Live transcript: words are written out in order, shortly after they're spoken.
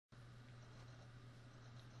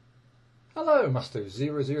Hello,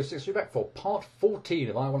 Musto006, you're back for part 14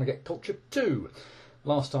 of I Want to Get Culture 2.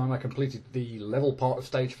 Last time I completed the level part of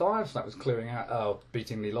stage 5, so that was clearing out,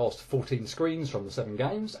 beating the last 14 screens from the 7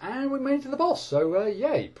 games, and we made it to the boss, so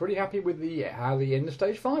yay, pretty happy with how the end of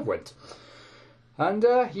stage 5 went. And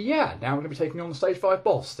yeah, now we're going to be taking on the stage 5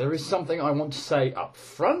 boss. There is something I want to say up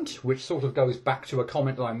front, which sort of goes back to a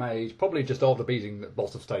comment that I made probably just after beating the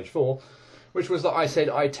boss of stage 4, which was that I said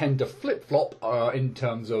I tend to flip-flop in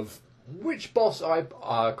terms of which boss I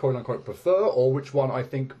quote-unquote prefer, or which one I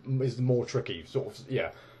think is more tricky, sort of, yeah.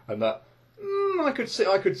 And that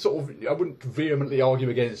I wouldn't vehemently argue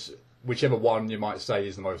against whichever one you might say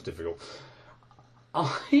is the most difficult.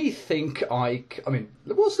 I think I mean,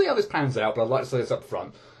 we'll see how this pans out, but I'd like to say this up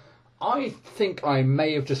front. I think I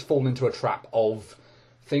may have just fallen into a trap of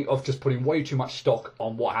just putting way too much stock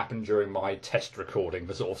on what happened during my test recording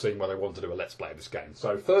for sort of seeing whether I wanted to do a let's play of this game.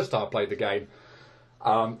 So first time I played the game,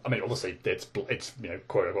 I mean, obviously it's you know,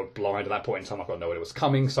 quote unquote blind at that point in time. I've got to know when it was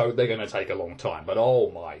coming, so they're going to take a long time. But oh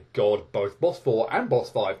my god, both Boss 4 and Boss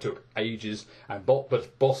 5 took ages,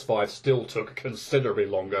 but Boss 5 still took considerably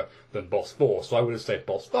longer than Boss 4. So I would have said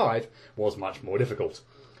Boss 5 was much more difficult.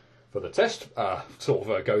 For the test, go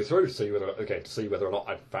through to see whether or not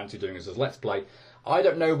I fancy doing this as let's play. I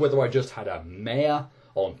don't know whether I just had a mare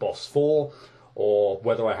on Boss 4, or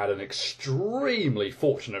whether I had an extremely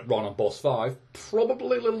fortunate run on Boss 5.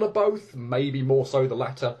 Probably a little of both, maybe more so the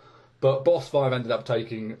latter. But Boss 5 ended up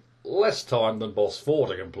taking less time than Boss 4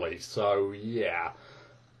 to complete, so yeah.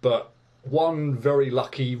 But one very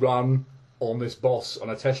lucky run on this boss on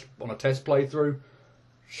a test playthrough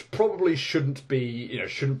probably shouldn't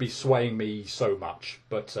be swaying me so much.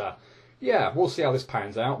 But yeah, we'll see how this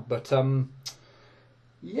pans out. But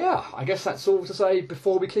yeah, I guess that's all to say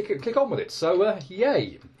before we click on with it. So,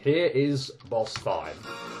 yay! Here is Boss 5.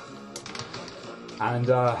 And,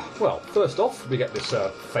 well, first off, we get this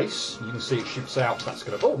face. You can see it shoots out. That's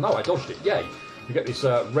going to... Oh, no, I dodged it. Yay! We get this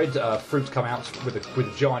red fruit come out with a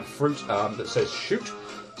giant fruit that says shoot.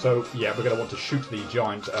 So, yeah, we're going to want to shoot the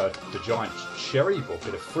giant cherry or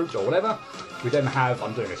bit of fruit or whatever. We then have...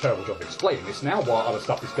 I'm doing a terrible job of explaining this now while other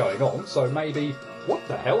stuff is going on. So maybe... What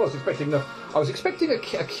the hell? I was expecting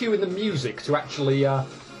a cue in the music to actually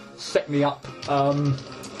set me up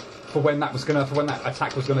for when that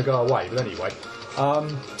attack was gonna go away. But anyway,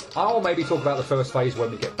 I'll maybe talk about the first phase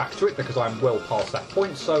when we get back to it because I'm well past that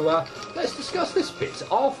point. So let's discuss this bit.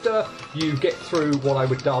 After you get through what I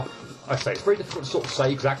would dub, I say it's very difficult to sort of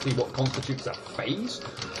say exactly what constitutes a phase,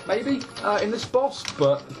 maybe in this boss,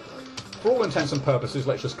 but. For all intents and purposes,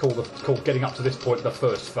 let's just call getting up to this point the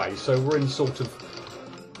first phase. So we're in sort of,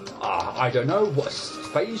 I don't know, what's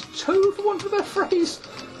phase 2 for want of a better phrase?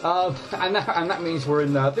 And that means we're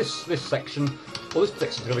in this section. Well, this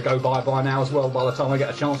section's going to go by now as well by the time I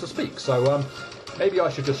get a chance to speak. So maybe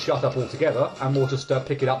I should just shut up altogether and we'll just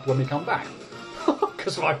pick it up when we come back.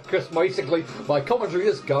 Because basically my commentary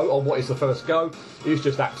this go on what is the first go is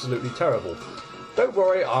just absolutely terrible. Don't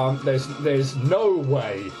worry, there's no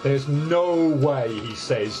way, he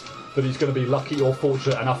says, that he's going to be lucky or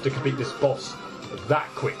fortunate enough to complete this boss that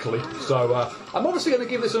quickly. So I'm obviously going to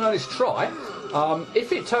give this an earnest try.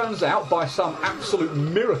 If it turns out by some absolute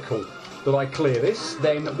miracle that I clear this,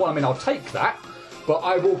 then, well, I mean, I'll take that, but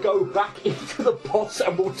I will go back into the boss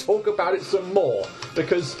and we'll talk about it some more.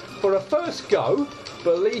 Because for a first go,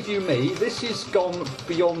 believe you me, this has gone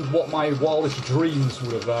beyond what my wildest dreams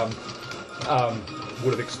would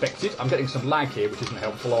have expected. I'm getting some lag here, which isn't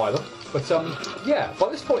helpful either. But yeah, by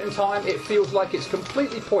this point in time, it feels like it's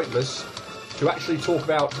completely pointless to actually talk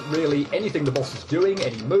about really anything the boss is doing,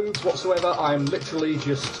 any moves whatsoever. I'm literally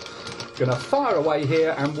just going to fire away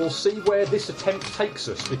here, and we'll see where this attempt takes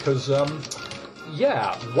us. Because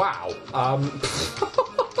yeah, wow.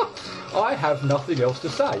 I have nothing else to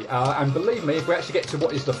say. And believe me, if we actually get to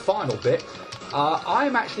what is the final bit,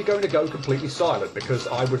 I'm actually going to go completely silent because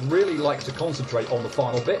I would really like to concentrate on the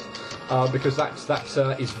final bit because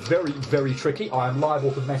that is very, very tricky. I am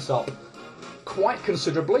liable to mess up quite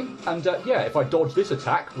considerably, and yeah, if I dodge this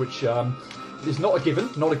attack, which is not a given,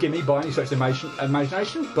 not a gimme by any stretch of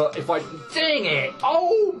imagination, but if I... Dang it!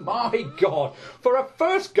 Oh my god! For a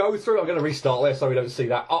first go through, I'm going to restart there so we don't see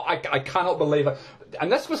that. Oh, I cannot believe it. And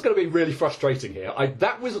that's what's going to be really frustrating here.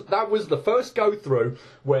 That was the first go through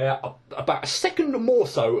where about a second or more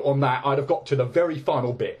so on that I'd have got to the very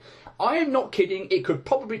final bit. I am not kidding. It could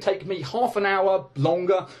probably take me half an hour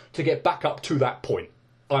longer to get back up to that point.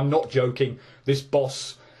 I'm not joking. This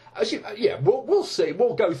boss... yeah, we'll see.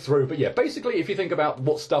 We'll go through, but yeah, basically, if you think about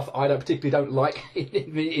what stuff I particularly don't like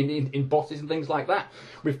in bosses and things like that,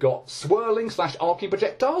 we've got swirling / arcing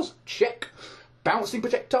projectiles, check. Bouncing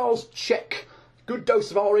projectiles? Check. Good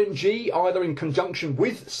dose of RNG, either in conjunction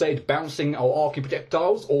with said bouncing or arcing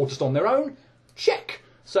projectiles, or just on their own? Check.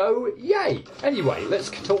 So, yay. Anyway, let's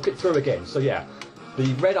talk it through again. So, yeah,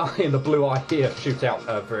 the red eye and the blue eye here shoot out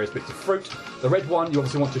various bits of fruit. The red one, you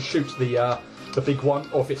obviously want to shoot the big one,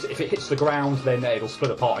 or if it hits the ground, then it'll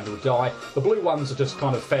split apart and it'll die. The blue ones are just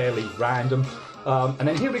kind of fairly random. And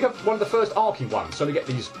then here we go, one of the first arcing ones. So we get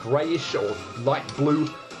these greyish or light blue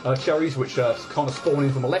cherries, which are kind of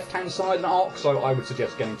spawning from the left-hand side of an arc, so I would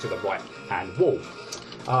suggest getting to the right-hand wall.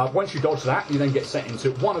 Once you dodge that, you then get sent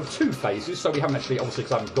into one of two phases. So we haven't actually, obviously,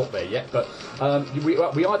 because I haven't got there yet, but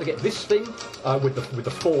we either get this thing with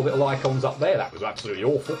the four little icons up there. That was absolutely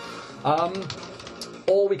awful.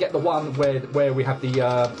 Or we get the one where we have the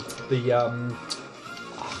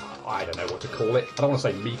I don't know what to call it. I don't want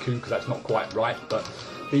to say Miku because that's not quite right, but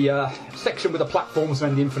the section with the platforms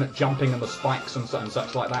and the infinite jumping and the spikes and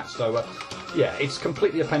such like that. So yeah, it's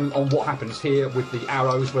completely dependent on what happens here with the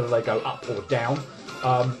arrows, whether they go up or down.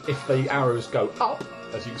 If the arrows go up,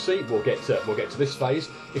 as you can see, we'll get to this phase.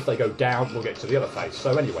 If they go down, we'll get to the other phase.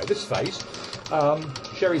 So anyway, this phase,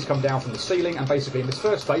 cherries come down from the ceiling, and basically in this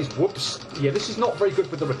first phase, whoops, yeah, this is not very good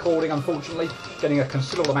with the recording, unfortunately. Getting a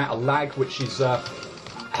considerable amount of lag, which is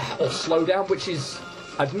or slowdown, which is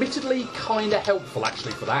admittedly kind of helpful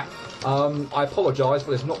actually for that. I apologise, but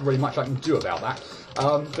there's not really much I can do about that.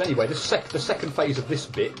 But anyway, the second phase of this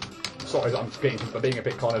bit. Sorry, I'm being a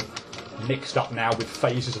bit kind of mixed up now with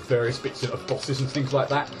phases of various bits of bosses and things like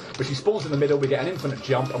that. But she spawns in the middle, we get an infinite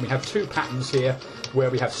jump, and we have two patterns here where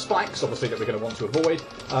we have spikes, obviously, that we're going to want to avoid,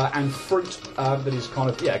 and fruit that is kind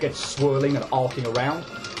of, yeah, again, swirling and arcing around.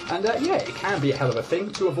 And yeah, it can be a hell of a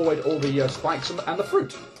thing to avoid all the spikes and the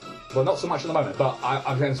fruit. Well, not so much at the moment, but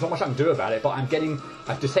there's not much I can do about it, but I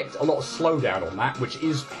detect a lot of slowdown on that, which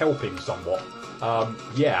is helping somewhat.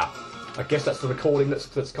 Yeah. I guess that's the recording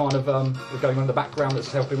that's kind of going on in the background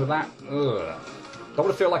that's helping with that. Ugh. Don't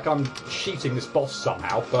want to feel like I'm cheating this boss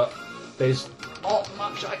somehow, but there's not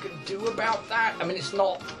much I can do about that. I mean, it's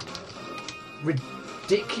not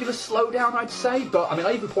ridiculous slowdown, I'd say, but I mean,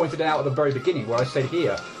 I even pointed it out at the very beginning where I said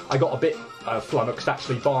here, I got a bit flummoxed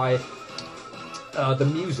actually by the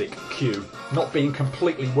music cue not being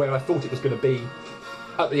completely where I thought it was going to be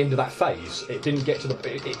at the end of that phase. It didn't get to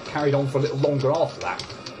it carried on for a little longer after that.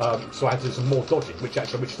 So I had to do some more dodging, which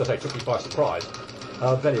as I say, took me by surprise.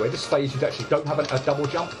 But anyway, this phase you actually don't have a double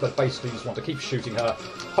jump, but basically you just want to keep shooting her.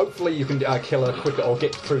 Hopefully you can kill her quicker or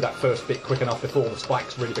get through that first bit quick enough before the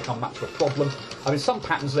spikes really become much of a problem. I mean, some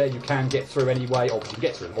patterns there you can get through anyway, or you can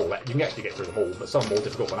get through them all. You can actually get through them all, but some are more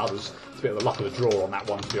difficult than others. It's a bit of the luck of the draw on that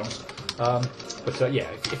one, to be honest. But yeah,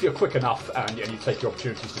 if you're quick enough and you take your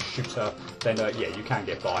opportunities to shoot her, then yeah, you can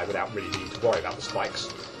get by without really needing to worry about the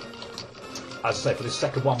spikes. As I say, for this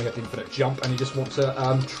second one we have the infinite jump, and you just want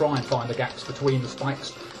to try and find the gaps between the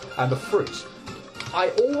spikes and the fruit. I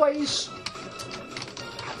always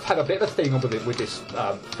have had a bit of a thing with this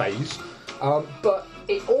phase, but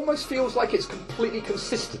it almost feels like it's completely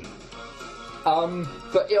consistent.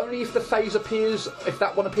 But only if the phase appears, if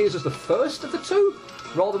that one appears as the first of the two,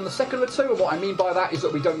 rather than the second of the two. And what I mean by that is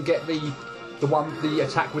that we don't get the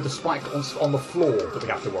attack with the spike on the floor that we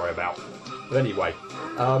have to worry about. But anyway,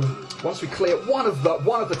 once we clear one of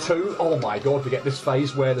the two, oh my god, we get this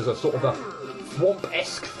phase where there's a sort of a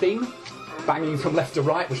thwomp-esque thing banging from left to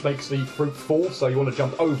right, which makes the fruit fall. So you want to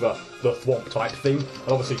jump over the thwomp type thing, and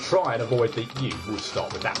obviously try and avoid the. You would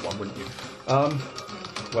start with that one, wouldn't you?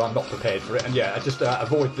 Well, I'm not prepared for it, and yeah, just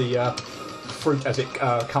avoid the fruit as it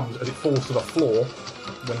falls to the floor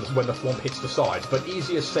when the thwomp hits the sides. But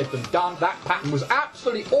easier said than done. That pattern was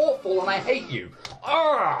absolutely awful, and I hate you.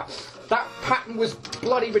 That pattern was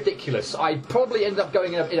bloody ridiculous. I probably ended up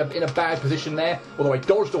going in a bad position there, although I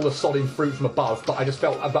dodged all the sodding fruit from above, but I just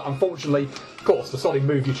felt that unfortunately, of course, the sodding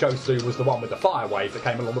move you chose to do was the one with the fire wave that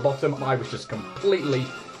came along the bottom, and I was just completely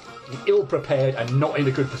ill-prepared and not in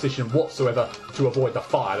a good position whatsoever to avoid the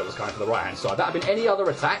fire that was coming from the right-hand side. That had been any other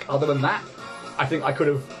attack other than that, I think I could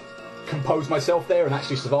have composed myself there and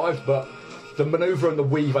actually survived, but the manoeuvre and the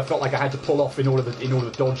weave I felt like I had to pull off in order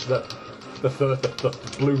to dodge the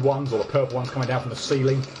blue ones or the purple ones coming down from the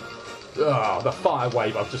ceiling. The fire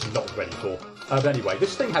wave I was just not ready for. But anyway,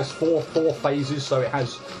 this thing has four phases, so it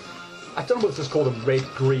has, I don't know whether to call them red,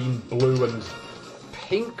 green, blue and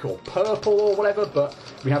pink or purple or whatever, but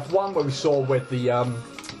we have one where we saw with the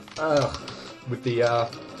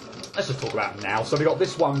let's just talk about it now. So we got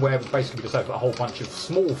this one where basically we just have a whole bunch of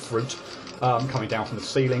small fruit coming down from the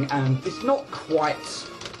ceiling, and it's not quite.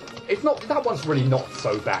 it's not, that one's really not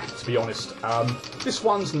so bad, to be honest. This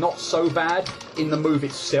one's not so bad in the move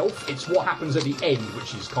itself. It's what happens at the end,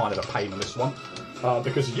 which is kind of a pain on this one.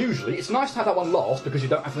 Because usually, it's nice to have that one last, because you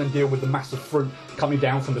don't have to then deal with the massive fruit coming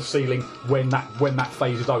down from the ceiling when that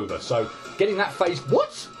phase is over. So, getting that phase...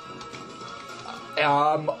 What?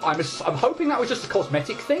 I'm hoping that was just a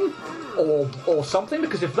cosmetic thing, or something,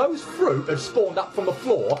 because if those fruit had spawned up from the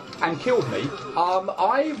floor and killed me,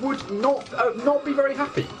 I would not be very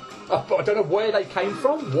happy. But I don't know where they came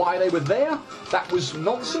from, why they were there. That was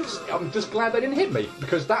nonsense. I'm just glad they didn't hit me,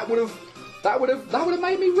 because that would have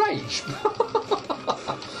made me rage.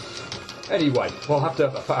 Anyway, I'll have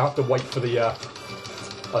to wait for the.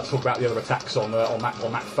 Let's talk about the other attacks on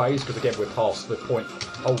that phase, because again we're past the point.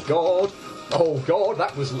 Oh god. Oh god,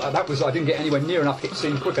 that was I didn't get anywhere near enough hit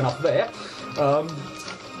scene quick enough there.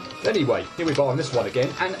 Anyway, here we go on this one again,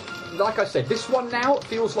 and like I said, this one now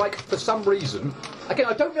feels like for some reason, again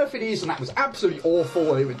I don't know if it is, and that was absolutely awful,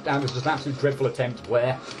 or it was just an absolute dreadful attempt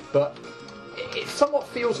where, but it somewhat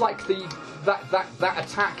feels like that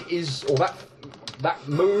attack is, or that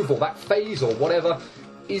move or that phase or whatever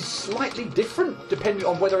is slightly different depending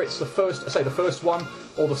on whether it's the first one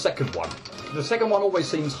or the second one. The second one always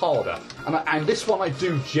seems harder, and this one I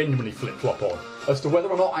do genuinely flip-flop on as to whether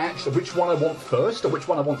or not which one I want first or which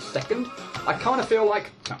one I want second. I kind of feel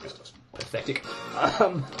like, this is pathetic.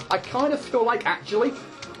 I kind of feel like actually,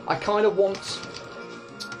 I kind of want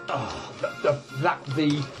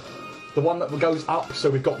the one that goes up. So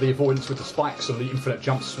we've got the avoidance with the spikes and the infinite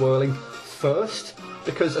jump swirling first,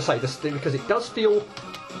 because because it does feel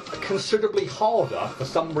considerably harder for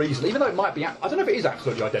some reason, even though it might be, I don't know if it is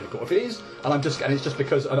absolutely identical. If it is, and it's just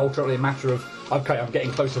because an ultimately a matter of, okay, I'm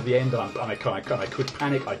getting close to the end and I could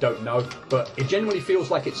panic, I don't know, but it genuinely feels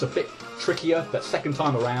like it's a bit trickier that second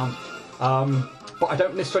time around, but I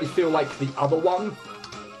don't necessarily feel like the other one,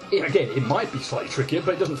 again, it might be slightly trickier,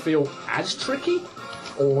 but it doesn't feel as tricky,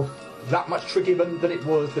 or that much trickier than it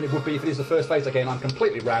would be if it is the first phase. Again, I'm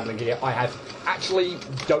completely rambling here. I actually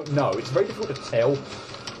don't know. It's very difficult to tell,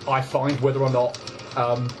 I find, whether or not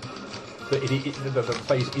the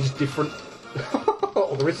phase is different,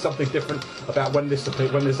 or there is something different about when this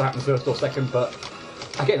happens first or second. But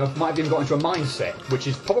again, I might have even got into a mindset, which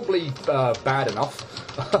is probably bad enough,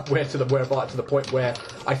 to the point where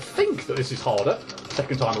I think that this is harder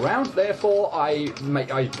second time around. Therefore, I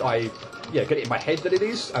get it in my head that it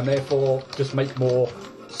is, and therefore just make more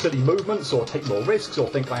silly movements or take more risks or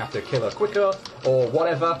think I have to kill her quicker or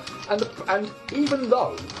whatever. And even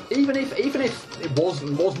if it was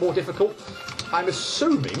more difficult, I'm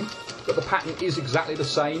assuming that the pattern is exactly the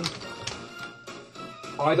same,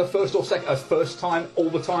 either first time all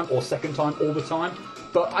the time or second time all the time.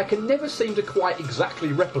 But I can never seem to quite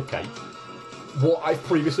exactly replicate what I've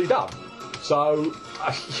previously done. So,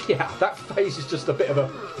 yeah, that phase is just a bit of a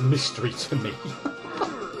mystery to me.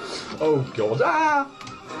 Oh god.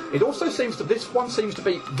 It also this one seems to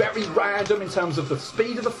be very random in terms of the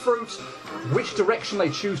speed of the fruit, which direction they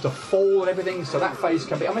choose to fall and everything, so that phase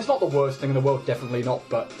can be, it's not the worst thing in the world, definitely not,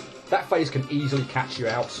 but that phase can easily catch you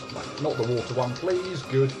out. Not the water one, please,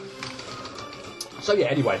 good. So yeah,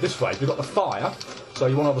 anyway, this phase, we've got the fire, so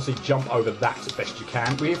you want to obviously jump over that as best you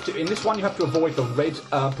can. In this one you have to avoid the red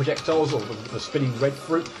projectiles, or the spinning red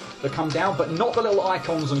fruit that come down, but not the little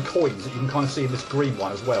icons and coins that you can kind of see in this green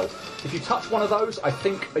one as well. If you touch one of those, I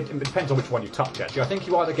think, it depends on which one you touch actually, I think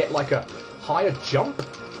you either get like a higher jump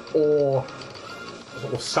or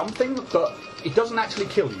something, but it doesn't actually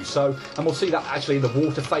kill you. So, and we'll see that actually in the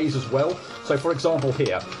water phase as well. So for example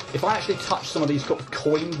here, if I actually touch some of these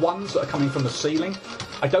coin ones that are coming from the ceiling,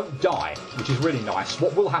 I don't die, which is really nice.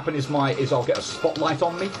 What will happen is I'll get a spotlight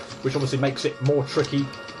on me, which obviously makes it more tricky.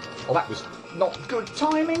 Oh, that was not good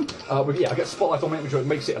timing. I get spotlight on me, which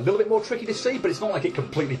makes it a little bit more tricky to see, but it's not like it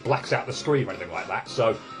completely blacks out the screen or anything like that.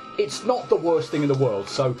 So it's not the worst thing in the world.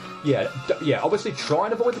 So yeah, obviously try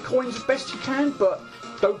and avoid the coins as best you can, but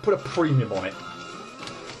don't put a premium on it.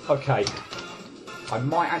 Okay, I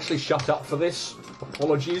might actually shut up for this.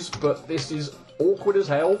 Apologies, but this is awkward as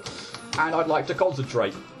hell, and I'd like to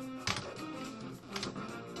concentrate.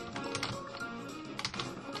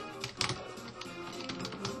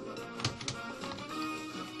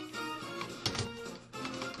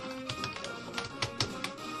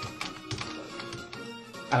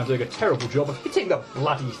 And I'm doing a terrible job of hitting the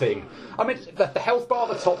bloody thing. I mean, the health bar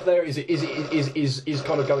at the top there is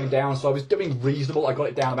kind of going down, so I was doing reasonable. I got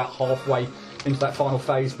it down about halfway into that final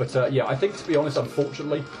phase, but yeah, I think, to be honest,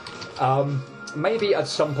 unfortunately, maybe at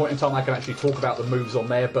some point in time I can actually talk about the moves on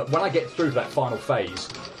there, but when I get through that final phase,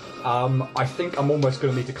 I think I'm almost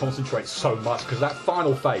going to need to concentrate so much, because that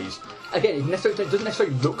final phase, again, it doesn't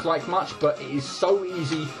necessarily look like much, but it is so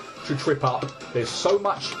easy to trip up. There's so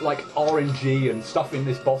much like RNG and stuff in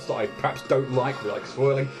this boss that I perhaps don't like, like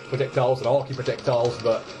swirling projectiles and arcing projectiles,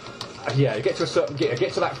 but yeah, you get to a certain get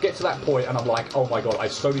to that point, and I'm like, oh my god, I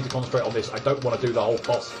so need to concentrate on this. I don't want to do the whole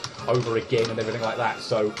boss over again and everything like that.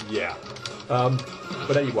 So yeah.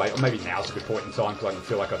 But anyway, or maybe now's a good point in time, because I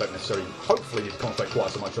feel like I don't necessarily, hopefully, need to concentrate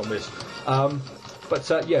quite so much on this.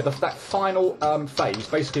 Yeah, that final phase,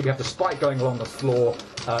 basically we have the spike going along the floor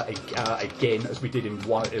again, as we did in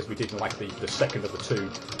like the second of the two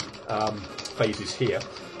phases here.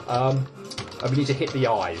 And we need to hit the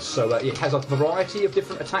eyes, so it has a variety of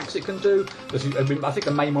different attacks it can do. I think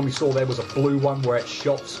the main one we saw there was a blue one where it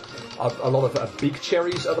shot a lot of big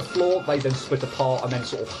cherries at the floor. They then split apart and then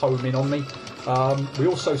sort of home in on me. We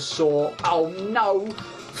also saw, oh no,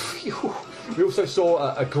 we also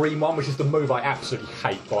saw a green one, which is the move I absolutely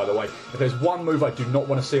hate, by the way. If there's one move I do not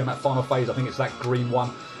want to see on that final phase, I think it's that green one,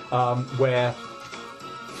 where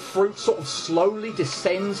fruit sort of slowly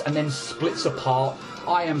descends and then splits apart.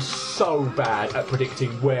 I am so bad at predicting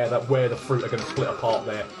where the fruit are going to split apart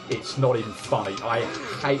there. It's not even funny. I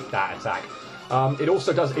hate that attack. It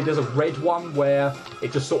also does a red one where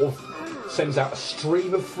it just sort of sends out a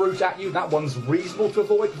stream of fruit at you. That one's reasonable to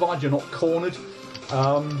avoid, provided you're not cornered.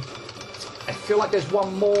 I feel like there's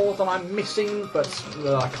one more that I'm missing, but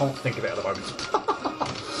I can't think of it at the moment.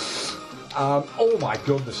 Oh my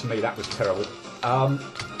goodness me, that was terrible.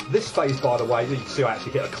 This phase, by the way, you can see I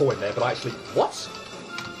actually hit a coin there, but what?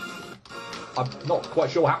 I'm not quite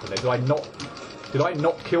sure what happened there. Did I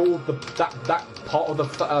not kill that part of the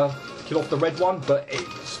kill off the red one, but it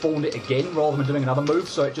spawned it again rather than doing another move,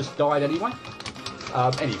 so it just died anyway?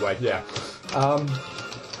 Anyway, yeah.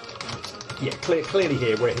 Yeah, clearly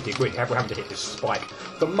here we're having to hit this spike.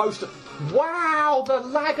 Wow, the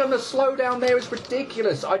lag and the slowdown there is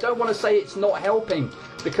ridiculous. I don't want to say it's not helping,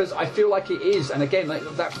 because I feel like it is, and again,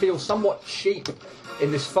 that feels somewhat cheap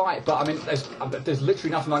in this fight, but I mean, there's literally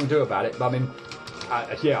nothing I can do about it. But I mean,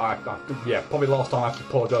 yeah, probably the last time I have to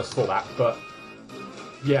apologise for that, but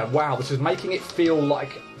yeah, wow, this is making it feel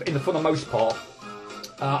like, for the most part,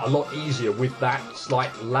 a lot easier with that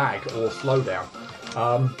slight lag or slowdown.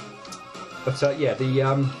 Yeah,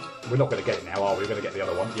 we're not going to get it now, are we? We're going to get the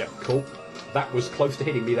other one. Yep, cool. That was close to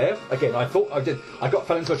hitting me there. Again, I thought I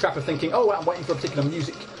fell into a trap of thinking, oh, I'm waiting for a particular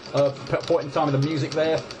music point in time of the music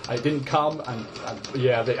there, and it didn't come, and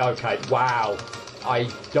yeah, okay, wow. I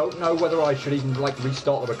don't know whether I should even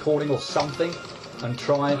restart the recording or something and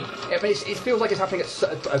try. I mean, it feels like it's happening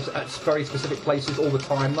at very specific places all the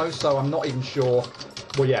time, though, so I'm not even sure.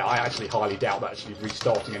 Well, yeah, I actually highly doubt that actually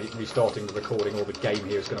restarting the recording or the game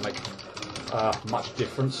here is going to make much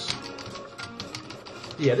difference.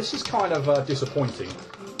 Yeah, this is kind of disappointing.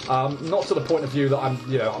 Not to the point of view that I'm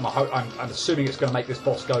assuming it's going to make this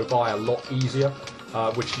boss go by a lot easier,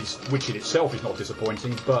 which in itself is not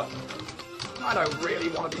disappointing. But I don't really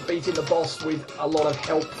want to be beating the boss with a lot of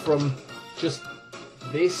help from just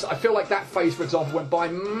this. I feel like that phase, for example, went by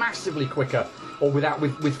massively quicker, or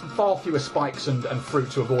with far fewer spikes and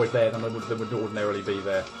fruit to avoid there than would ordinarily be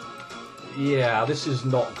there. Yeah, this is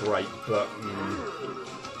not great, but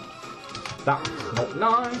that's not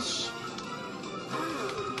nice.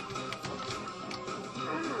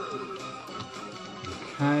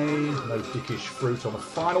 Okay, no dickish fruit on the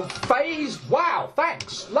final phase. Wow,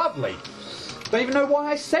 thanks, lovely. Don't even know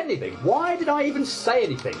why I said anything. Why did I even say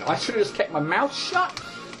anything? I should have just kept my mouth shut.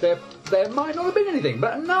 There might not have been anything,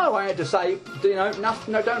 but no, I had to say, no,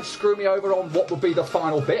 don't screw me over on what would be the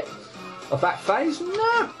final bit of that phase.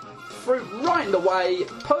 No. Fruit right in the way,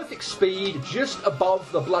 perfect speed, just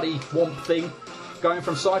above the bloody womp thing, going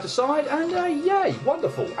from side to side, and yay,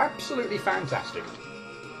 wonderful, absolutely fantastic.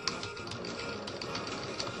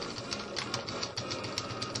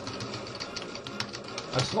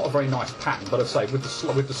 It's not a very nice pattern, but as I say, with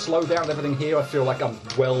the slowdown and everything here, I feel like I'm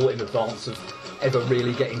well in advance of ever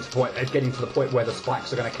really getting to the point where the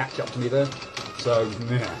spikes are going to catch up to me there. So,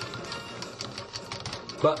 yeah.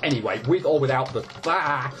 But anyway, with or without the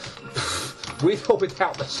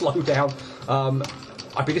slowdown,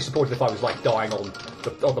 I'd be disappointed if I was dying on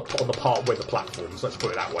the part with the platforms. Let's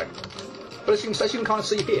put it that way. But as you can kind of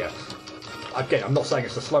see here, again, I'm not saying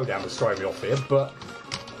it's the slowdown that's throwing me off here, but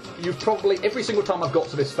you've probably every single time I've got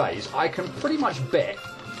to this phase, I can pretty much bet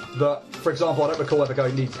that, for example, I don't recall ever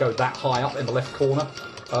needing to go that high up in the left corner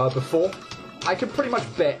before. I can pretty much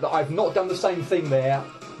bet that I've not done the same thing there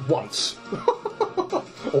once.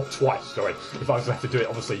 Or twice, sorry, if I was going to have to do it,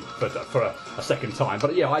 obviously, for a second time.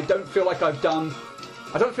 But yeah, I don't feel like I've done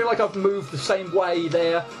I don't feel like I've moved the same way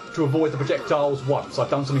there to avoid the projectiles once. I've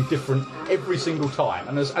done something different every single time.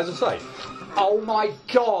 And as I say, oh my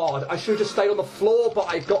god, I should have just stayed on the floor, but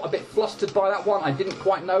I got a bit flustered by that one. I didn't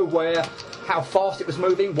quite know how fast it was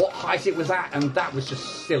moving, what height it was at, and that was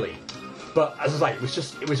just silly. But as I say, it was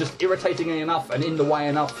just irritating enough and in the way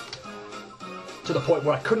enough to the point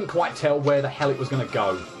where I couldn't quite tell where the hell it was going to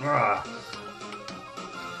go.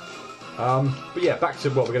 But yeah, back to,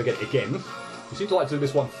 well, we're going to get it again. You seem to like to do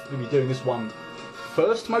this one, be doing this one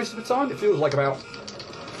first most of the time. It feels like about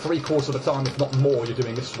 3/4 of the time, if not more, you're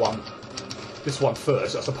doing this one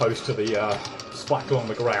first, as opposed to the spike along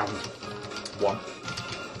the ground one.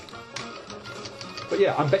 But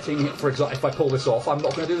yeah, I'm betting, for example, if I pull this off, I'm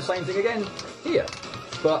not going to do the same thing again here.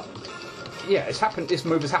 But yeah, it's happened. This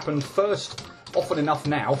move has happened first often enough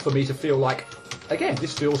now for me to feel like, again,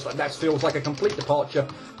 that feels like a complete departure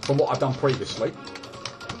from what I've done previously.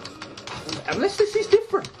 Unless this is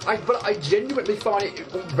different, but I genuinely find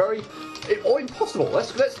it or impossible.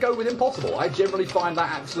 Let's go with impossible. I generally find that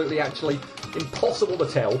actually impossible to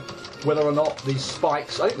tell whether or not these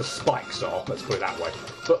spikes, I think the spikes are, let's put it that way,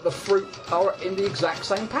 but the fruit are in the exact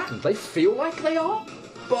same pattern. They feel like they are,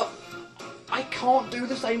 but I can't do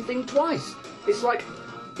the same thing twice. It's like,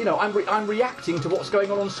 you know, I'm reacting to what's going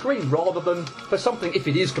on screen rather than for something, if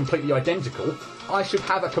it is completely identical, I should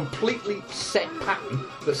have a completely set pattern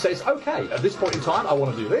that says, okay, at this point in time I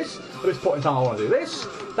want to do this, at this point in time I want to do this.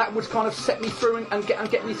 That would kind of set me through and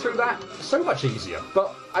get me through that so much easier,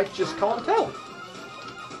 but I just can't tell.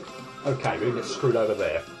 Okay, we're going to get screwed over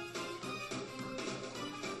there.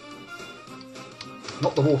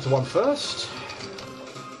 Not the water one first.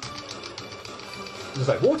 As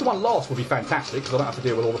I say, water one last would be fantastic because I don't have to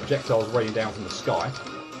deal with all the projectiles raining down from the sky.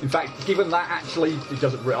 In fact, given that actually, it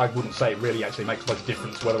doesn't. I wouldn't say it really actually makes much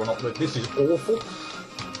difference whether or not this is awful.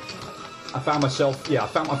 I'm finding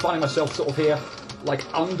myself sort of here, like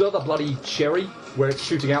under the bloody cherry where it's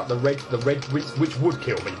shooting out the red, which would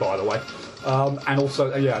kill me, by the way, and also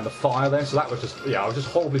and the fire there. So that was just I was just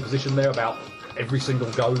horribly positioned there about every single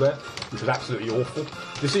go there, which was absolutely awful.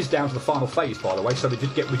 This is down to the final phase, by the way. So we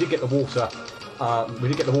did get the water. We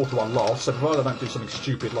did get the water one last, so provided I don't do something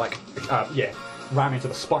stupid like, ram into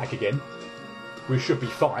the spike again, we should be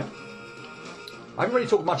fine. I haven't really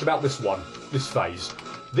talked much about this phase.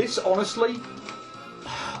 This, honestly,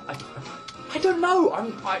 I don't know.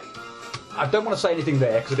 I don't want to say anything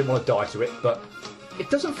there because I didn't want to die to it, but it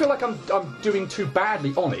doesn't feel like I'm doing too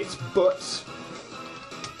badly on it, but,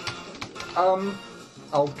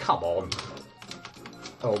 oh, come on.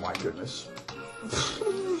 Oh my goodness.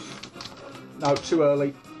 No, too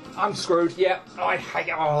early. I'm screwed. Yeah, I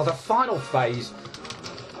hate. Oh, the final phase.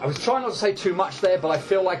 I was trying not to say too much there, but I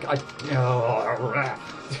feel like I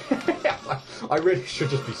really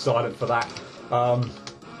should just be silent for that.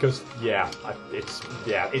 Because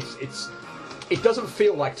it doesn't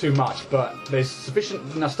feel like too much, but there's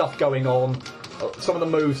sufficient enough stuff going on. Some of the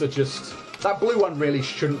moves are just, that blue one really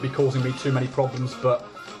shouldn't be causing me too many problems, but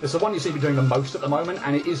it's the one you seem to be doing the most at the moment,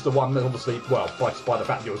 and it is the one that obviously, well, by the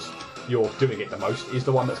fact you're doing it the most, is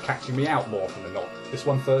the one that's catching me out more often than not. This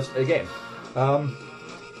one first again.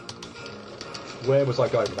 Where was I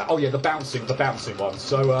going with that? Oh yeah, the bouncing one.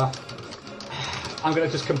 So I'm going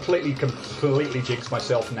to just completely jinx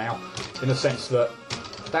myself now, in the sense that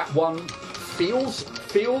one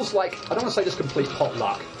feels like, I don't want to say just complete pot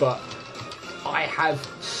luck, but I have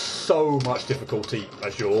so much difficulty,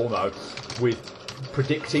 as you all know, with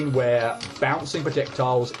predicting where bouncing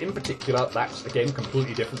projectiles in particular, that's again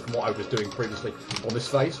completely different from what I was doing previously on this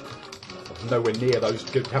phase. I was nowhere near those,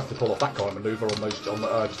 you have to pull off that kind of manoeuvre on those,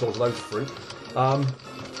 towards those fruit.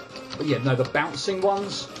 But yeah, no, the bouncing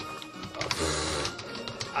ones,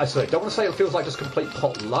 I say, don't want to say it feels like just complete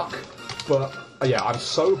pot luck, but yeah, I'm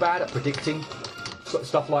so bad at predicting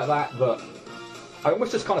stuff like that I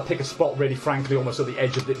almost just kind of pick a spot, really frankly, almost at the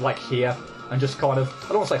edge of it, like here, and just kind of, I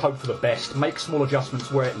don't want to say hope for the best, make small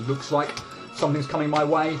adjustments where it looks like something's coming my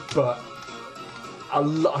way, but a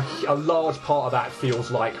large part of that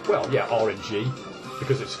feels like, well, yeah, RNG,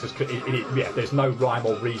 because there's no rhyme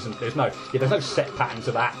or reason, there's no set pattern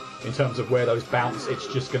to that in terms of where those bounce. It's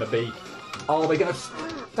just going to be, are they going to,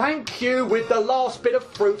 thank you, with the last bit of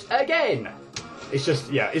fruit again. It's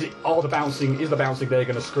just, yeah, is the bouncing there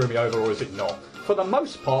going to screw me over, or is it not? For the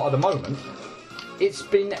most part, at the moment, it's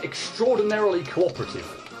been extraordinarily cooperative.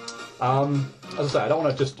 As I say, I don't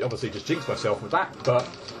want to just jinx myself with that, but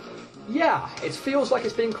yeah, it feels like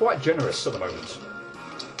it's been quite generous at the moment.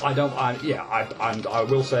 I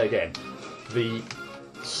will say again, the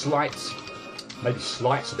maybe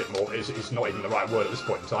slight's a bit more, is not even the right word at this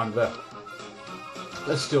point in time.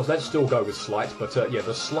 let's still go with slight. But yeah,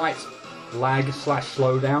 the slight lag /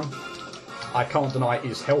 slowdown, I can't deny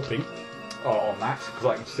is helping on that, because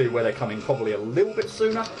I can see where they're coming probably a little bit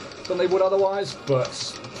sooner than they would otherwise. But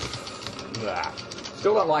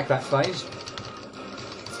still don't like that phase,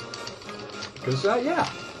 because yeah,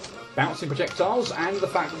 bouncing projectiles and the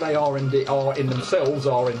fact that they are in themselves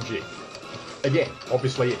RNG. Again,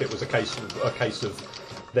 obviously, if it was a case of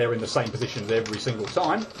they're in the same positions every single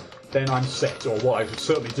time, then I'm set. Or what I would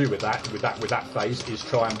certainly do with that phase is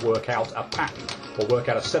try and work out a pattern, or work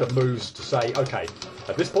out a set of moves to say, okay,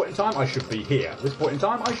 at this point in time I should be here. At this point in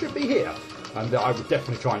time I should be here, and I would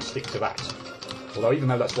definitely try and stick to that. Although even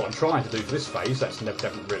though that's what I'm trying to do for this phase, that's never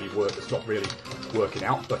definitely really worked. It's not really working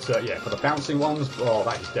out. But yeah, for the bouncing ones, oh,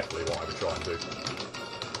 that is definitely what I would try and do.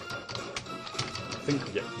 I think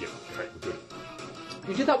yeah, okay, we're good.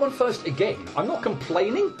 You did that one first again. I'm not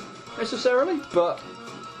complaining necessarily, but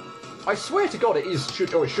I swear to God, it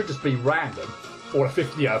should just be random, or a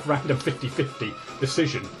random 50-50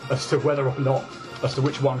 decision as to whether or not, as to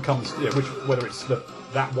which one comes, whether it's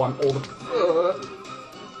that one or the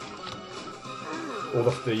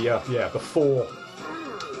 4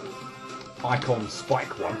 icon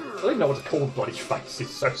spike one. I don't even know what to call bloody faces,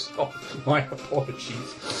 so sorry. My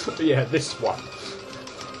apologies. But yeah, this one.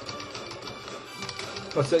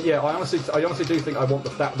 But yeah, I honestly do think I want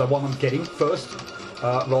the one I'm getting first,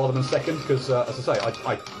 rather than second, because as I say,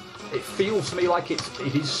 it feels to me like it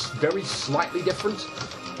is very slightly different.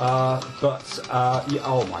 But yeah,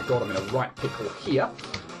 oh my God, I'm in a right pickle here.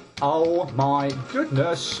 Oh my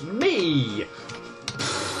goodness me!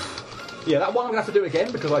 Yeah, that one I'm going to have to do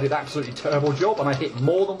again, because I did an absolutely terrible job and I hit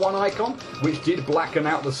more than one icon, which did blacken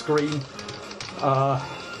out the screen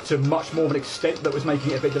to much more of an extent that was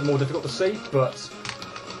making it a bit more difficult to see. But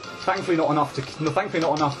thankfully not enough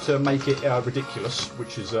to make it ridiculous,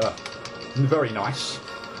 which is very nice.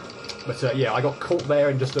 But yeah, I got caught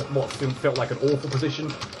there in just what felt like an awful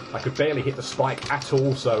position. I could barely hit the spike at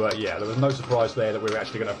all, so yeah, there was no surprise there that we were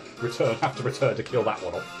actually going to have to return to kill that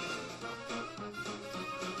one off.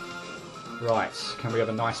 Right, can we have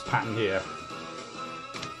a nice pattern here?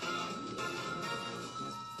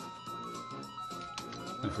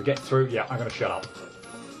 And if we get through, yeah, I'm going to shut up.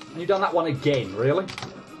 And you've done that one again, really?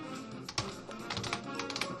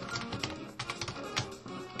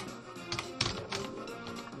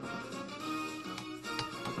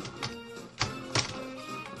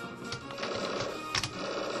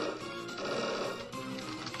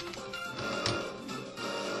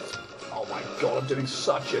 God, I'm doing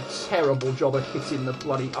such a terrible job of hitting the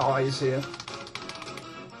bloody eyes here.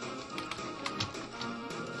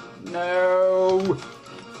 No!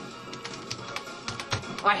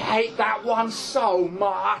 I hate that one so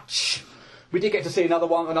much! We did get to see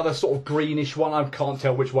another sort of greenish one. I can't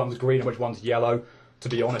tell which one's green and which one's yellow, to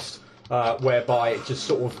be honest. Whereby it just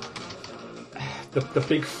sort of... The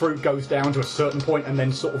big fruit goes down to a certain point and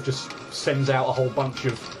then sort of just sends out a whole bunch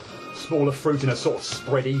of smaller fruit in a sort of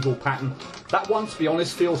spread eagle pattern. That one, to be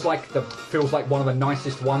honest, feels like one of the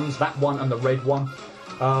nicest ones. That one and the red one.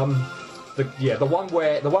 The one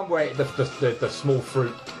where the small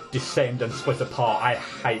fruit descend and split apart. I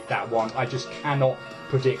hate that one. I just cannot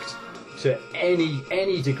predict to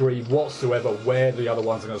any degree whatsoever where the other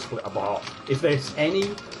ones are going to split apart. If there's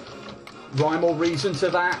any rhyme or reason to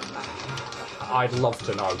that, I'd love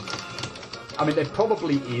to know. I mean, there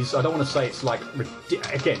probably is. I don't want to say it's like,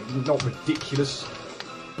 again, not ridiculous,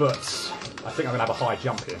 but I think I'm going to have a high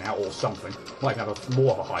jump here now, or something. Might even have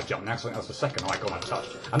more of a high jump now, because I think that's the second icon I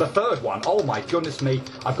touched. And the third one, oh my goodness me,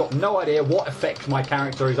 I've got no idea what effect my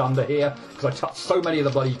character is under here, because I touched so many of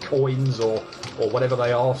the bloody coins, or whatever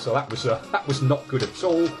they are, so that was not good at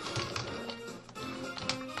all.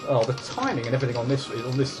 Oh, the timing and everything on this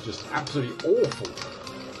is just absolutely awful.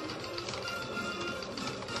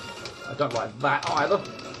 I don't like that either.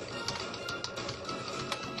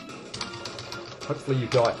 Hopefully you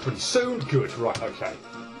die pretty soon. Good, right, okay.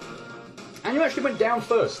 And you actually went down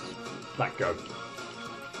first. Let go.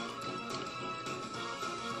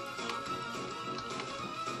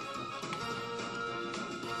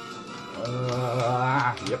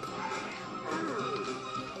 Yep.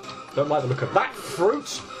 Don't like the look of that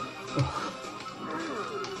fruit.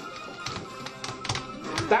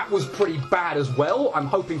 That was pretty bad as well. I'm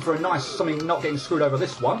hoping for a nice something not getting screwed over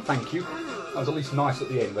this one. Thank you. That was at least nice at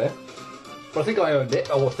the end there. But I think I earned it,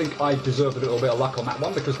 or I think I deserved a little bit of luck on that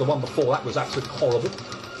one, because the one before that was absolutely horrible.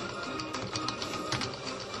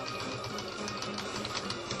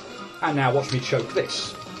 And now watch me choke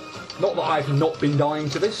this. Not that I've not been dying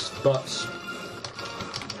to this, but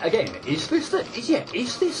again, is this the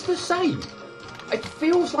same? it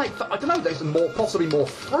feels like, I don't know, there's possibly more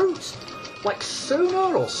fruit, like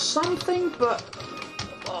sooner or something, but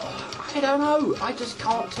I don't know. I just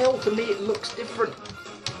can't tell. To me, it looks different.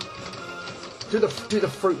 Do the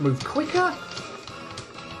fruit move quicker?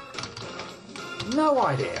 No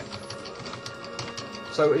idea.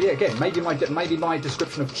 So yeah, again, maybe my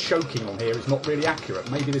description of choking on here is not really accurate.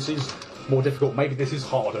 Maybe this is more difficult. Maybe this is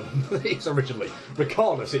harder than it is originally.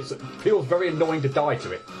 Regardless, it feels very annoying to die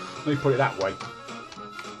to it. Let me put it that way.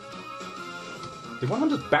 Did one of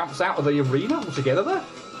them just bounce out of the arena altogether there?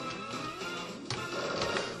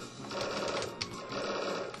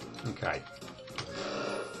 Okay.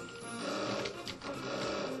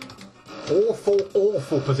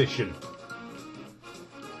 Awful position.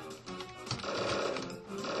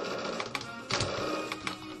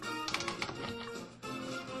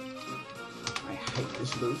 I hate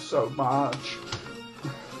this move so much.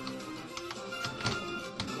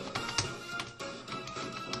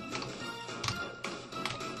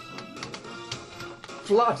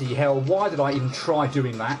 Bloody hell, why did I even try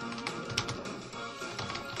doing that?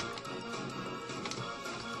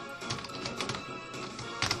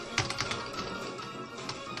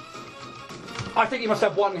 I think he must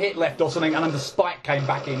have one hit left or something, and then the spike came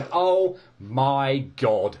back in. Oh my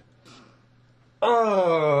god.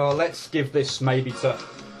 Oh, let's give this maybe to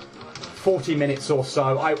 40 minutes or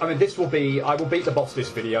so. I mean, this will be, I will beat the boss this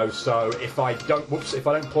video, so if I don't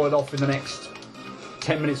pull it off in the next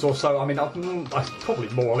 10 minutes or so, I mean, I've probably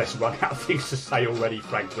more or less run out of things to say already,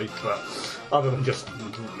 frankly, but other than just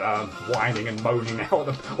whining and moaning now at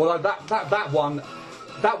them. Although that one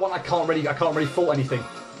I can't really fault anything.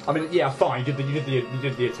 I mean, yeah, fine, you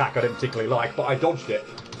did the attack I didn't particularly like, but I dodged it.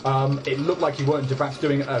 It looked like you weren't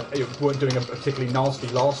doing a particularly nasty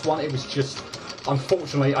last one. It was just,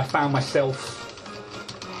 unfortunately, I found myself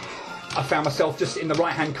just in the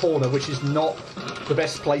right-hand corner, which is not the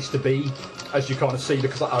best place to be, as you kind of see,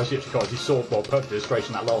 because as you saw, well, perfect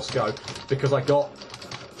illustration that last go, because I got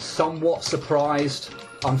somewhat surprised,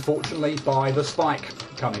 unfortunately, by the spike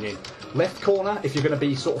coming in. Left corner, if you're going to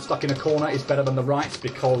be sort of stuck in a corner, is better than the right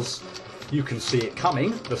because you can see it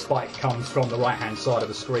coming. The spike comes from the right-hand side of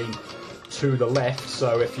the screen to the left,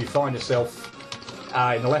 so if you find yourself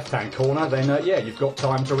in the left-hand corner, then yeah, you've got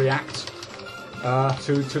time to react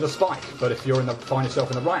to the spike. But if you find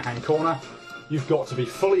yourself in the right-hand corner, you've got to be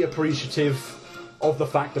fully appreciative of the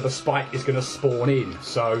fact that the spike is going to spawn in.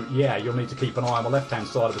 So yeah, you'll need to keep an eye on the left-hand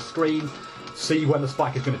side of the screen, see when the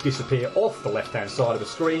spike is going to disappear off the left-hand side of the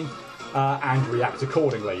screen, and react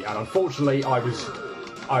accordingly. And unfortunately, I was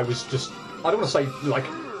just, I don't want to say like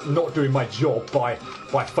not doing my job by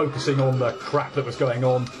focusing on the crap that was going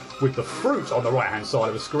on with the fruit on the right hand side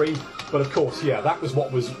of the screen, but of course, yeah, that was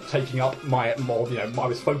what was taking up I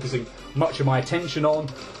was focusing much of my attention on,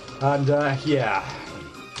 and yeah,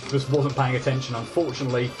 just wasn't paying attention,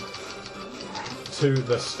 unfortunately, to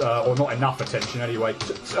this, or not enough attention anyway.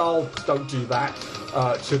 Don't do that.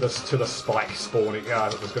 To the spike spawning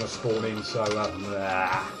that was going to spawn in. So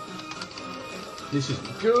this is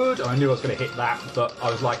good. I knew I was going to hit that, but I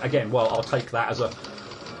was like, again, well, I'll take that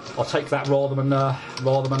rather than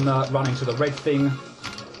run into the red thing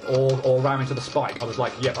or ram into the spike. I was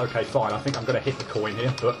like, yep, okay, fine. I think I'm going to hit the coin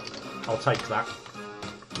here, but I'll take that.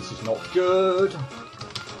 This is not good.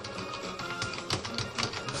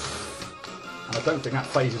 And I don't think that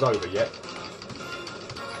phase is over yet.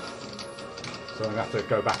 So I'm going to have to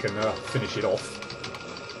go back and finish it off.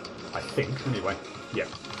 I think, anyway. Yeah.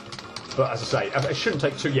 But as I say, it shouldn't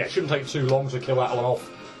take too long to kill that one off.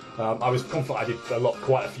 I was confident I did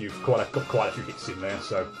quite a few hits in there,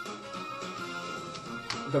 so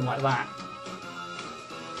don't like that.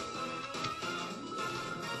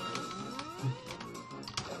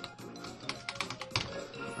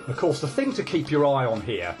 Of course, the thing to keep your eye on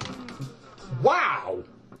here, wow,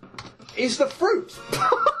 is the fruit.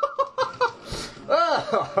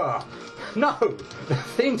 No, the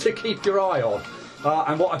thing to keep your eye on,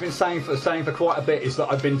 and what I've been saying for quite a bit, is that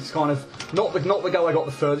I've been kind of not the go I got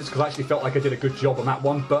the furthest, because I actually felt like I did a good job on that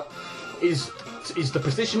one, but is the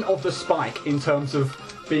position of the spike in terms of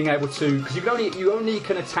being able to, because you only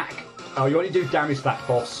can attack, you only do damage to that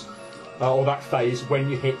boss or that phase when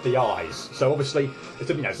you hit the eyes. So obviously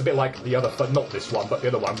it's a bit like the other, not this one, but the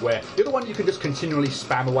other one, where the other one you can just continually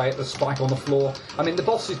spam away at the spike on the floor. I mean, the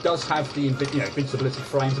bosses does have the invincibility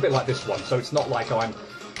frames, a bit like this one, so it's not like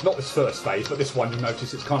not this first phase, but this one, you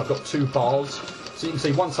notice it's kind of got two bars. So you can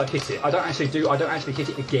see once I hit it, I don't actually hit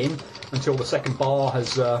it again until the second bar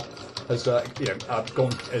has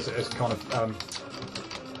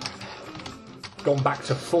gone back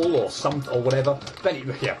to full or whatever.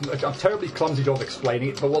 Then yeah, I'm terribly clumsy job explaining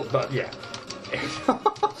it, but yeah,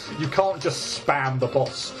 you can't just spam the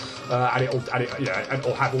boss and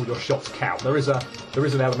it'll have all your shots count. There is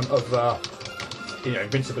an element of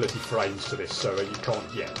invincibility frames to this, so you can't.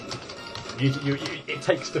 Yeah, it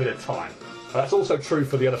takes a bit of time. That's also true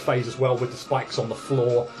for the other phase as well, with the spikes on the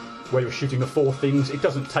floor where you're shooting the 4 things. It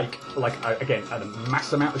doesn't take again a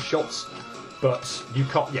mass amount of shots, but you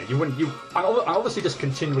can't. Yeah, you wouldn't. I'm obviously just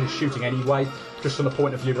continually shooting anyway, just from the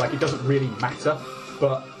point of view like it doesn't really matter.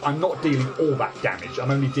 But I'm not dealing all that damage. I'm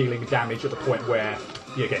only dealing damage at the point where,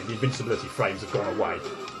 again, the invincibility frames have gone away.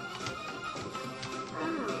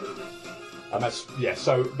 And that's,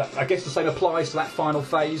 so I guess the same applies to that final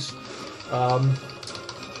phase.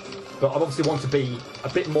 But I obviously want to be a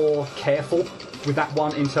bit more careful with that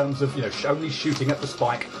one in terms of, only shooting at the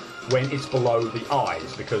spike when it's below the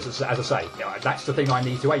eyes. Because, as I say, that's the thing I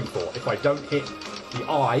need to aim for. If I don't hit the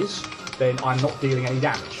eyes, then I'm not dealing any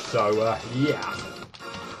damage. So, yeah.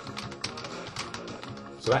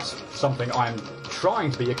 So that's something I'm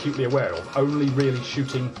trying to be acutely aware of. Only really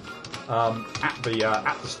shooting at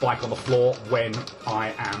the spike on the floor when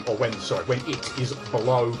when it is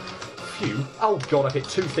below. Phew! Oh god, I've hit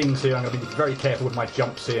 2 things here. I'm going to be very careful with my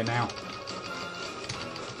jumps here now.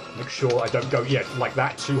 Make sure I don't go like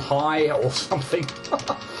that too high or something.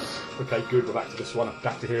 Okay, good. We're back to this one.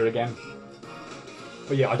 Back to here again.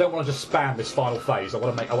 But yeah, I don't want to just spam this final phase. I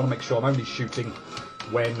want to make sure I'm only shooting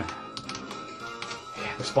when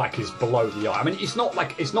the spike is below the eye. I mean, it's not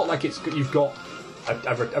like you've got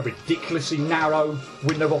a ridiculously narrow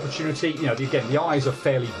window of opportunity. Again, the eyes are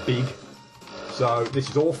fairly big, so this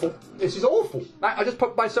is awful. This is awful. I just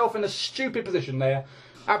put myself in a stupid position there.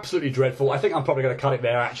 Absolutely dreadful. I think I'm probably going to cut it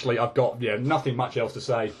there. Actually, I've got nothing much else to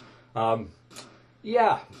say.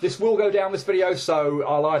 This will go down this video, so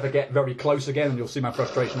I'll either get very close again, and you'll see my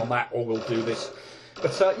frustration on that, or we'll do this.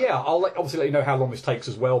 But I'll obviously let you know how long this takes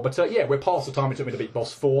as well. But we're past the time it took me to beat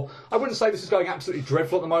boss 4. I wouldn't say this is going absolutely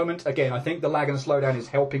dreadful at the moment. Again, I think the lag and the slowdown is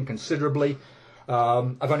helping considerably.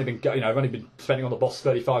 I've only been spending on the boss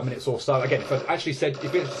 35 minutes or so. Again, if it actually said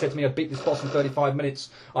to me I'd beat this boss in 35 minutes,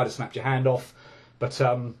 I'd have snapped your hand off. But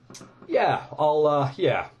we'll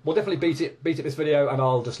definitely beat it this video, and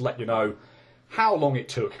I'll just let you know how long it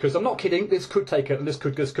took, because I'm not kidding. This could go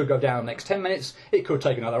down in the next 10 minutes. It could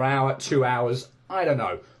take another hour, 2 hours. I don't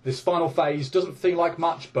know. This final phase doesn't feel like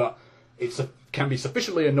much, but can be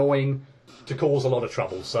sufficiently annoying to cause a lot of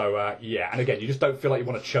trouble. So and again, you just don't feel like you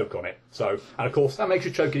want to choke on it. So, and of course that makes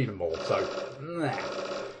you choke it even more. So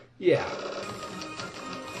yeah.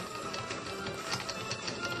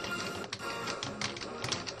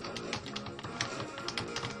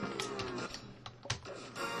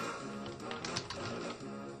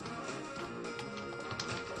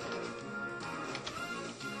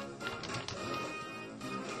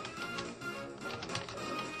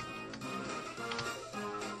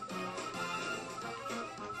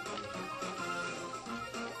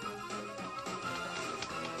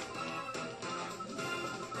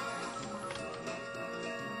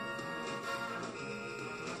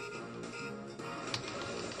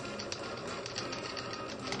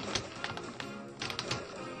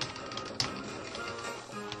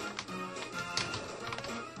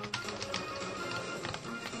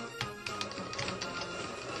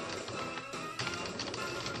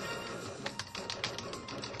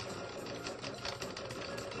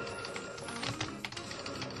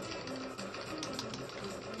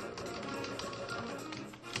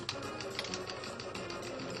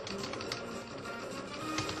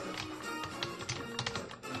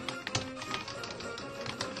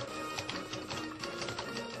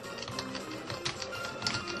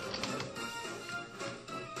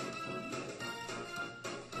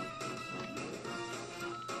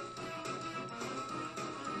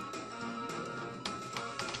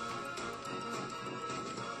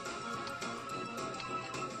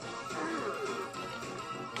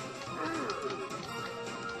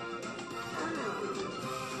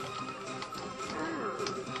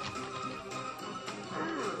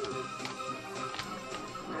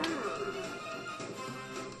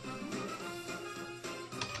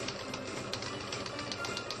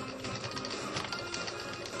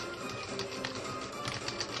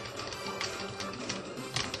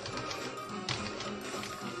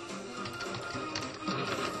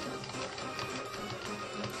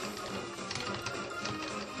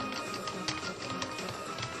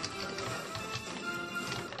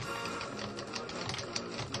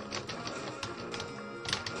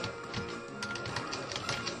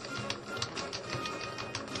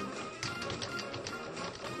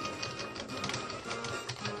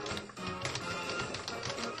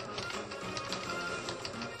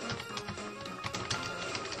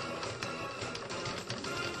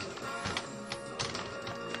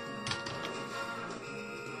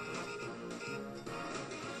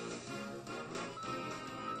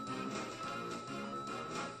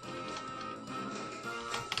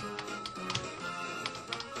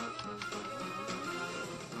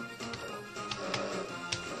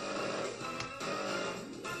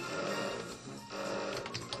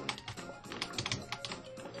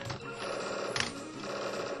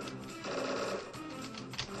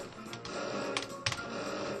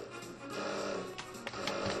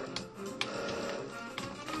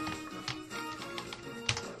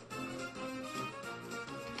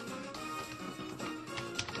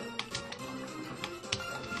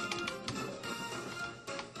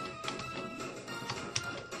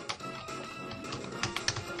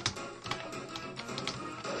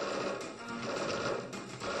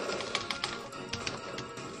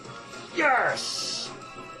 Yes!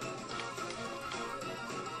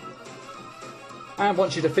 And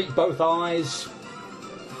once you defeat both eyes,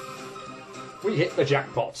 we hit the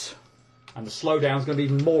jackpot. And the slowdown is going to be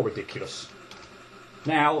even more ridiculous.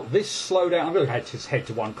 Now, this slowdown, I'm going to just head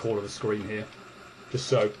to one corner of the screen here,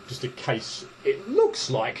 just in case it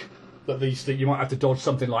looks like that you might have to dodge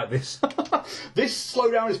something like this. This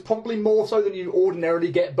slowdown is probably more so than you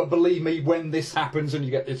ordinarily get, but believe me, when this happens and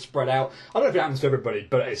you get this spread out, I don't know if it happens to everybody,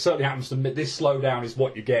 but it certainly happens to me. This slowdown is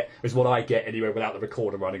what you get, is what I get anyway without the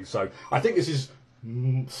recorder running. So I think this is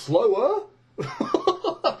slower.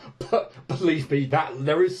 But believe me, that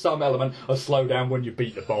there is some element of slowdown when you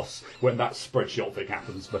beat the boss, when that spreadshot thing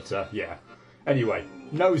happens. But yeah. Anyway,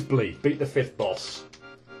 Nosebleed, beat the 5th boss.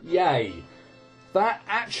 Yay. That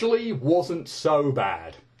actually wasn't so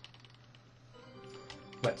bad.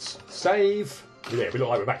 Let's save. Yeah, we look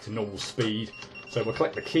like we're back to normal speed. So we'll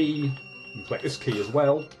collect the key. We'll collect this key as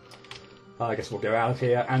well. I guess we'll go out of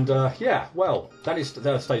here. And yeah, well, that is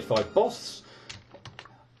the stage 5 boss.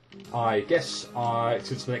 I guess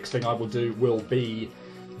since the next thing I will do will be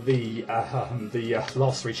the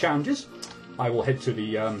last 3 challenges, I will head to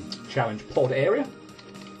the challenge pod area,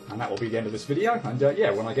 and that will be the end of this video. And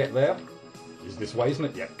yeah, when I get there, is this way, isn't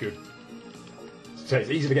it? Yeah, good. So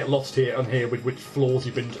it's easy to get lost here with which floors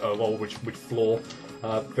you've been, well, which floor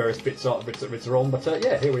various bits are on. But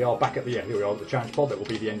yeah, here we are back at the here we are at the challenge pod. That will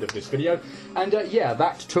be the end of this video. And yeah,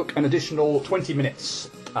 that took an additional 20 minutes.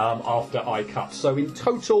 After I cut. So in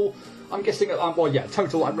total, I'm guessing, well, yeah,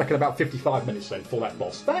 total, I reckon about 55 minutes then for that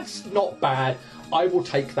boss. That's not bad. I will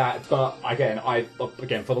take that, but again,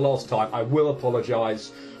 for the last time, I will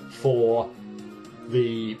apologise for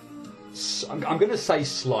the, I'm going to say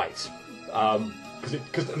slight,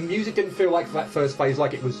 because the music didn't feel like for that first phase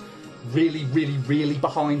like it was really, really, really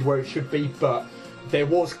behind where it should be, but there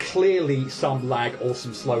was clearly some lag or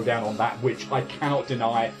some slowdown on that, which I cannot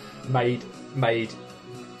deny made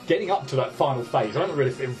getting up to that final phase. I don't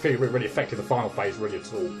really feel it really affected the final phase really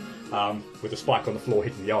at all, with the spike on the floor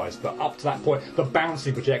hitting the eyes. But up to that point, the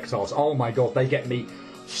bouncing projectiles, oh my god, they get me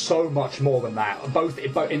so much more than that. Both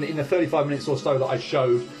in the 35 minutes or so that I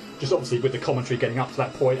showed, just obviously with the commentary getting up to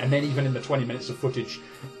that point, and then even in the 20 minutes of footage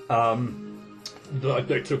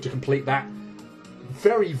that it took to complete that,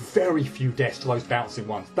 very, very few deaths to those bouncing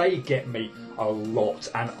ones. They get me a lot,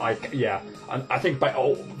 and I think,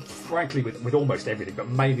 frankly, with almost everything, but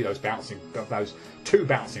mainly those 2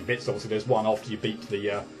 bouncing bits. Obviously, there's one after you beat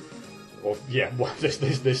the,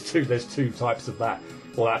 there's two types of that.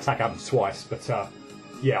 Well, that attack happens twice, but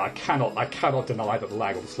yeah, I cannot deny that the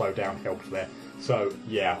lag or the slowdown helped there. So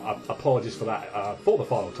yeah, apologies for that. For the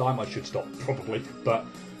final time, I should stop probably, but.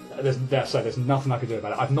 There's nothing I can do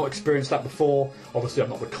about it. I've not experienced that before. Obviously, I've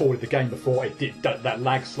not recorded the game before. That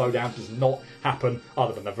lag slowdown does not happen,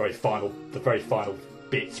 other than the very final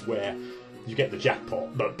bits where you get the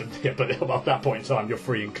jackpot. But at that point in time, you're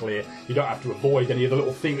free and clear. You don't have to avoid any of the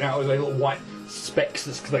little things out, the little white specks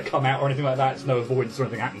that come out or anything like that. It's no avoidance or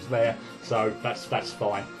anything happens there, so that's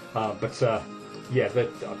fine. Yeah,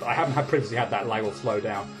 I haven't previously had that lag or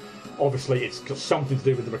slowdown. Obviously, it's got something to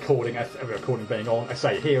do with the recording being on. I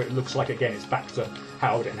say here, it looks like again it's back to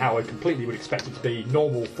how I completely would expect it to be,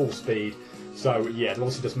 normal, full speed. So yeah, there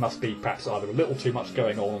also just must be perhaps either a little too much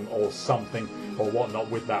going on or something or whatnot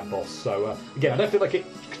with that boss. So again, I don't feel like it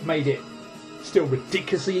made it still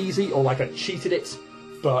ridiculously easy or like I cheated it,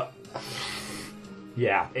 but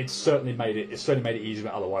yeah, it certainly made it easier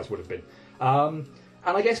than it otherwise would have been.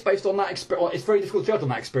 And I guess based on that experience, it's very difficult to judge on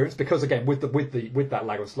that experience because again, with that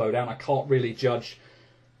lag or slowdown, I can't really judge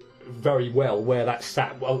very well where that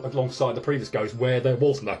sat alongside the previous goes, where there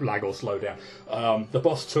was no lag or slowdown. The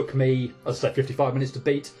boss took me, as I say, 55 minutes to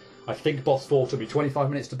beat. I think boss 4 took me 25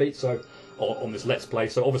 minutes to beat. So on this Let's Play,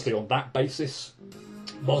 so obviously on that basis,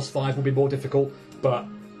 boss 5 will be more difficult. But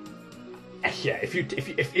yeah, if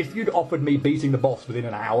you'd offered me beating the boss within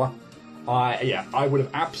an hour. I would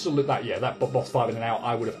have absolutely that boss 5 in an hour.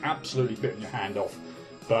 I would have absolutely bitten your hand off,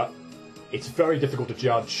 but it's very difficult to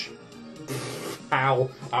judge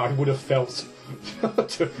how I would have felt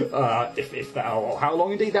if that, or how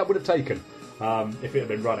long indeed that would have taken if it had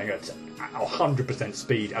been running at 100%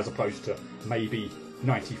 speed as opposed to maybe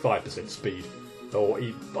 95% speed, or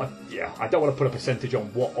I don't want to put a percentage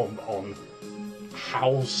on on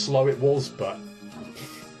how slow it was, but.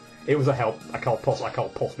 It was a help. I can't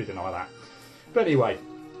possibly deny that. But anyway,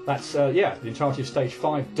 that's the entirety of stage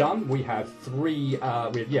 5 done. We have 3.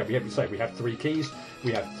 We have 3 keys.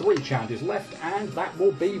 We have 3 challenges left, and that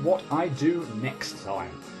will be what I do next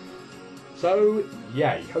time. So,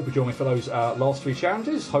 yay. Hope you join me for those last 3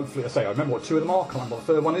 challenges. Hopefully, I remember what 2 of them are. Can't remember what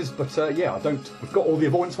the 3rd one is. But yeah, we've got all the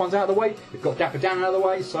avoidance ones out of the way. We've got Dapper Dan out of the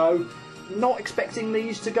way. So, not expecting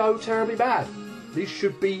these to go terribly bad. These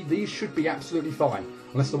should be absolutely fine.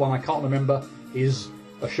 Unless the one I can't remember is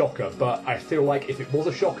a shocker. But I feel like if it was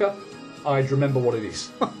a shocker, I'd remember what it is.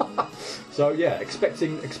 So yeah,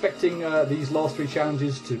 expecting these last 3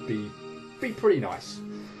 challenges to be pretty nice.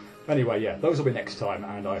 Anyway, yeah, those will be next time,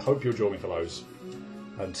 and I hope you'll join me for those.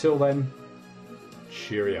 Until then,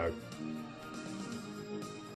 cheerio.